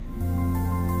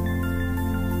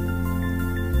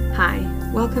Hi,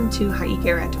 welcome to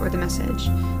Ha'ikeret, or The Message,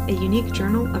 a unique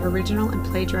journal of original and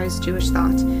plagiarized Jewish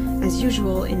thought, as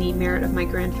usual in the merit of my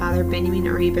grandfather Benjamin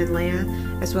Ari ben Leah,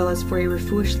 as well as for a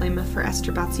refuah shlema for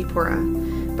Esther Bat Zipporah.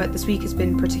 But this week has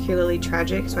been particularly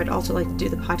tragic, so I'd also like to do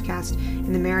the podcast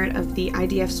in the merit of the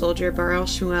IDF soldier Barel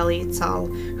Shmueli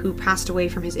Tzal, who passed away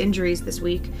from his injuries this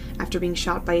week after being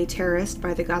shot by a terrorist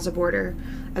by the Gaza border,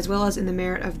 as well as in the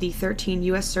merit of the 13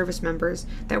 U.S. service members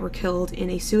that were killed in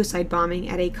a suicide bombing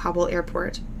at a Kabul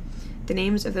airport. The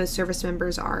names of those service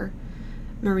members are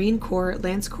Marine Corps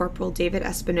Lance Corporal David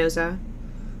Espinoza,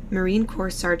 Marine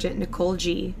Corps Sergeant Nicole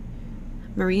G.,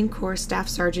 Marine Corps Staff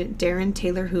Sergeant Darren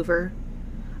Taylor Hoover,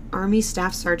 Army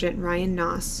Staff Sergeant Ryan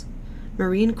Noss,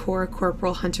 Marine Corps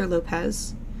Corporal Hunter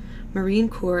Lopez, Marine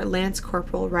Corps Lance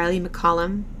Corporal Riley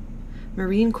McCollum,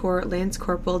 Marine Corps Lance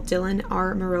Corporal Dylan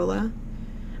R. Marola,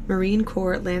 Marine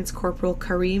Corps Lance Corporal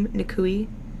Kareem Nikui,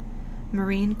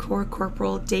 Marine Corps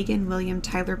Corporal Dagan William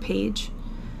Tyler Page,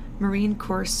 Marine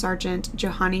Corps Sergeant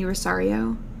Johanny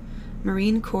Rosario,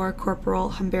 Marine Corps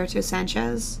Corporal Humberto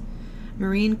Sanchez,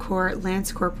 Marine Corps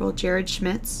Lance Corporal Jared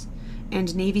Schmitz,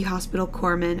 and Navy Hospital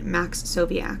Corpsman Max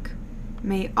Soviak.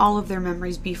 May all of their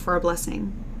memories be for a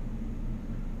blessing.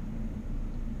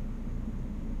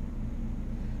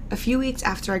 A few weeks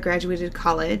after I graduated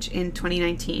college in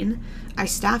 2019, I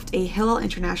staffed a Hillel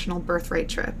International birthright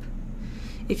trip.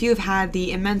 If you have had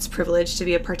the immense privilege to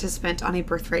be a participant on a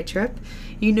birthright trip,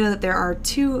 you know that there are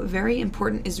two very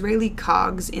important Israeli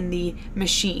cogs in the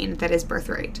machine that is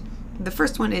birthright. The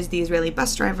first one is the Israeli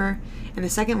bus driver, and the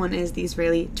second one is the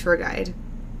Israeli tour guide.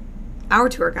 Our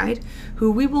tour guide,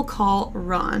 who we will call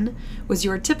Ron, was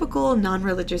your typical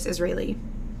non-religious Israeli.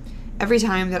 Every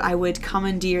time that I would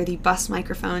commandeer the bus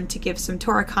microphone to give some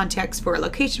Torah context for a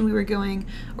location we were going,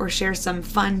 or share some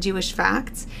fun Jewish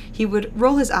facts, he would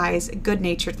roll his eyes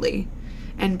good-naturedly.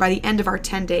 And by the end of our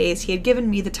 10 days, he had given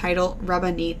me the title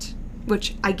Rabbanit,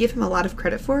 which I give him a lot of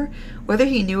credit for. Whether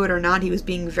he knew it or not, he was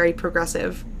being very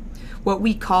progressive. What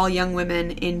we call young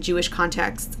women in Jewish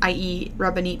contexts, i.e.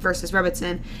 Rabbanit versus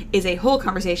Rebbitzin, is a whole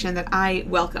conversation that I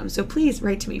welcome, so please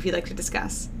write to me if you'd like to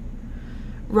discuss.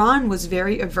 Ron was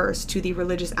very averse to the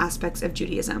religious aspects of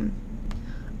Judaism.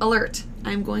 Alert!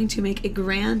 I'm going to make a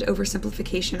grand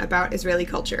oversimplification about Israeli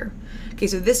culture. Okay,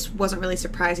 so this wasn't really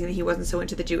surprising that he wasn't so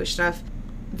into the Jewish stuff.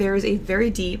 There is a very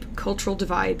deep cultural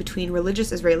divide between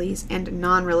religious Israelis and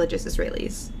non-religious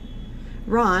Israelis.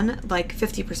 Ron, like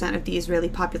 50% of the Israeli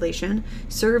population,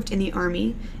 served in the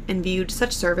army and viewed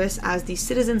such service as the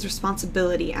citizen's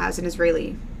responsibility as an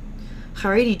Israeli.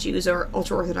 Haredi Jews, or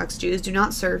ultra-Orthodox Jews, do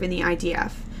not serve in the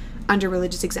IDF under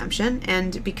religious exemption,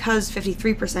 and because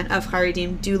 53% of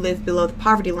Haredim do live below the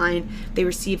poverty line, they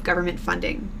receive government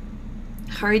funding.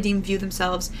 Haredim view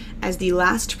themselves as the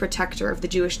last protector of the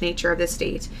Jewish nature of the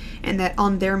state, and that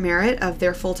on their merit of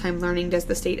their full-time learning does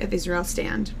the state of Israel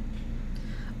stand.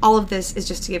 All of this is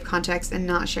just to give context and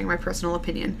not sharing my personal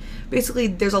opinion. Basically,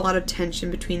 there's a lot of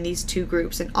tension between these two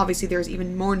groups, and obviously there's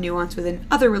even more nuance within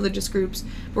other religious groups,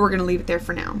 but we're going to leave it there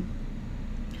for now.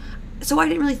 So I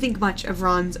didn't really think much of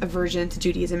Ron's aversion to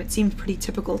Judaism. It seemed pretty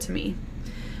typical to me.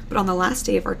 But on the last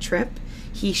day of our trip,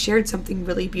 he shared something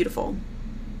really beautiful.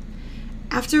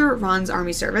 After Ron's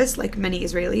army service, like many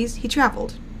Israelis, he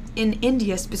traveled. In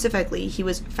India specifically, he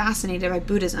was fascinated by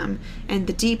Buddhism and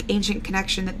the deep ancient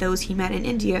connection that those he met in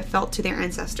India felt to their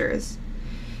ancestors.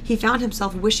 He found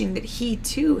himself wishing that he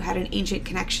too had an ancient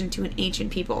connection to an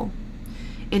ancient people.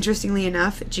 Interestingly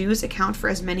enough, Jews account for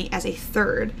as many as a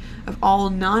third of all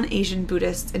non-Asian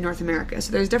Buddhists in North America, so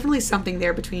there's definitely something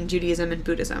there between Judaism and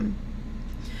Buddhism.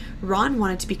 Ron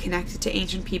wanted to be connected to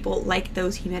ancient people like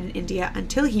those he met in India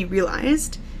until he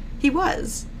realized he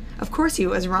was. Of course he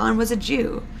was. Ron was a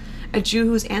Jew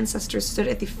whose ancestors stood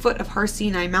at the foot of Har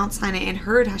Sinai, Mount Sinai, and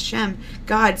heard Hashem,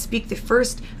 God, speak the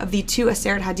first of the two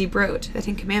Aseret HaDibrot, the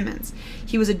Ten Commandments.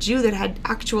 He was a Jew that had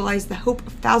actualized the hope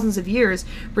of thousands of years,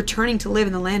 returning to live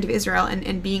in the land of Israel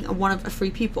and being one of a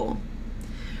free people.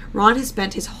 Ron has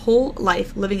spent his whole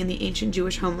life living in the ancient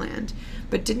Jewish homeland,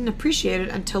 but didn't appreciate it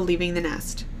until leaving the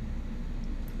nest.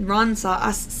 Ron saw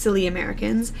us silly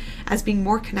Americans as being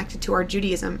more connected to our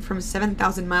Judaism from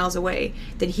 7,000 miles away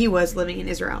than he was living in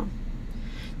Israel.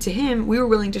 To him, we were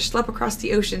willing to schlep across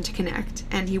the ocean to connect,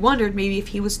 and he wondered maybe if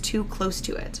he was too close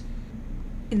to it.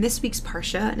 In this week's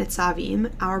Parsha,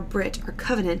 Nitzavim, our Brit, our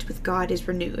covenant with God is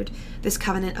renewed, this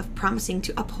covenant of promising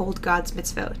to uphold God's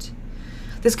mitzvot.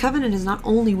 This covenant is not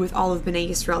only with all of Bnei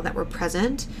Yisrael that were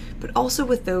present, but also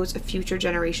with those of future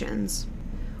generations.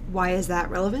 Why is that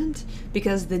relevant?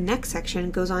 Because the next section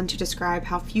goes on to describe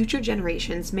how future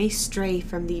generations may stray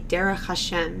from the Derech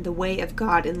Hashem, the way of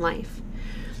God in life.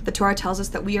 The Torah tells us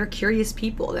that we are curious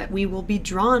people, that we will be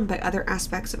drawn by other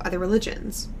aspects of other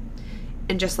religions.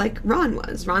 And just like Ron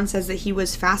was. Ron says that he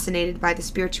was fascinated by the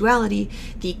spirituality,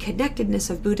 the connectedness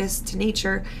of Buddhists to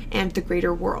nature, and the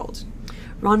greater world.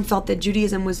 Ron felt that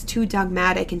Judaism was too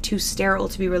dogmatic and too sterile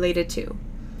to be related to.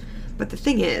 But the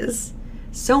thing is,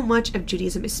 so much of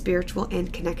Judaism is spiritual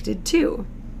and connected too.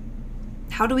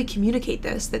 How do we communicate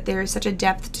this, that there is such a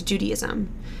depth to Judaism?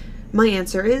 My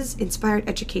answer is inspired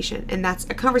education, and that's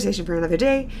a conversation for another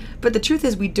day, but the truth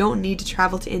is we don't need to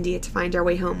travel to India to find our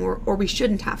way home, or we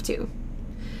shouldn't have to.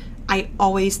 I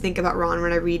always think about Ron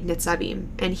when I read Nitzavim,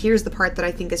 and here's the part that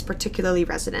I think is particularly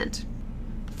resonant.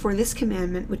 For this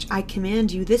commandment which I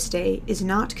command you this day is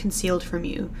not concealed from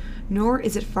you, nor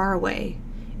is it far away.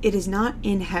 It is not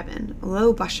in heaven,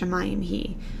 lo bashamayim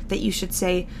he, that you should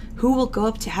say, who will go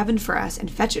up to heaven for us and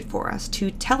fetch it for us,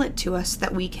 to tell it to us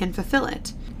that we can fulfill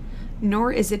it?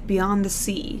 Nor is it beyond the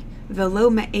sea, velo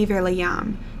me'ever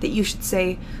layam, that you should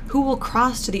say, who will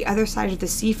cross to the other side of the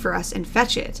sea for us and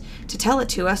fetch it, to tell it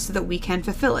to us so that we can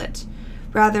fulfill it.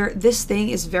 Rather, this thing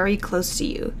is very close to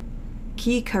you.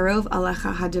 Ki karov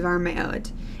alecha hadavar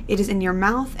me'od. It is in your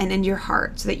mouth and in your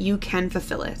heart, so that you can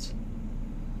fulfill it.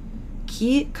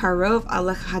 Ki karov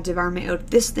alecha hadavar me'od.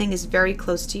 This thing is very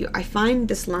close to you. I find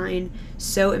this line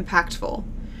so impactful.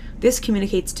 This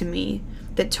communicates to me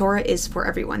that Torah is for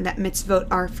everyone, that mitzvot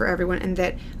are for everyone, and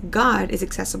that God is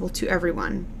accessible to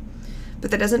everyone.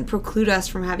 But that doesn't preclude us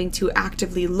from having to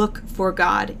actively look for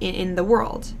God in the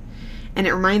world. And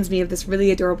it reminds me of this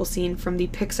really adorable scene from the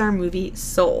Pixar movie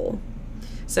Soul.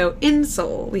 So in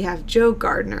Soul, we have Joe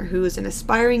Gardner, who is an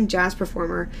aspiring jazz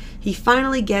performer. He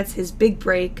finally gets his big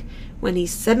break when he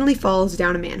suddenly falls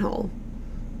down a manhole.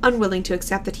 Unwilling to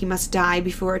accept that he must die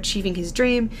before achieving his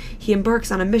dream, he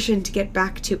embarks on a mission to get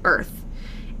back to Earth.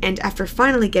 And after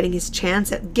finally getting his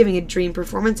chance at giving a dream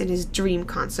performance in his dream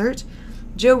concert,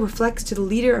 Joe reflects to the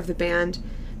leader of the band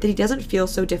that he doesn't feel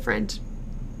so different.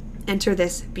 Enter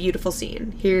this beautiful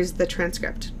scene. Here's the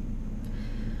transcript.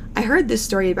 I heard this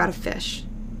story about a fish.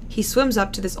 He swims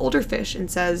up to this older fish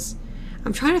and says,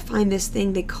 I'm trying to find this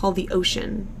thing they call the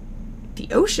ocean. The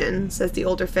ocean, says the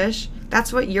older fish.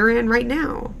 That's what you're in right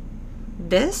now.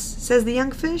 This, says the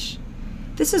young fish.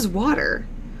 This is water.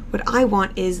 What I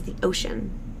want is the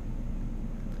ocean.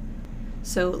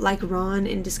 So, like Ron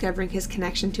in discovering his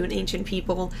connection to an ancient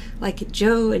people, like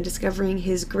Joe in discovering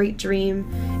his great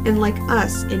dream, and like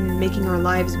us in making our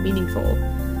lives meaningful,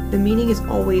 the meaning is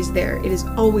always there. It is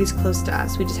always close to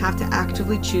us. We just have to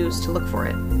actively choose to look for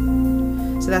it.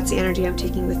 So that's the energy I'm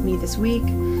taking with me this week.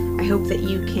 I hope that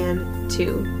you can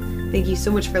too. Thank you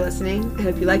so much for listening. I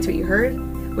hope you liked what you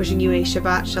heard. Wishing you a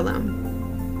Shabbat Shalom.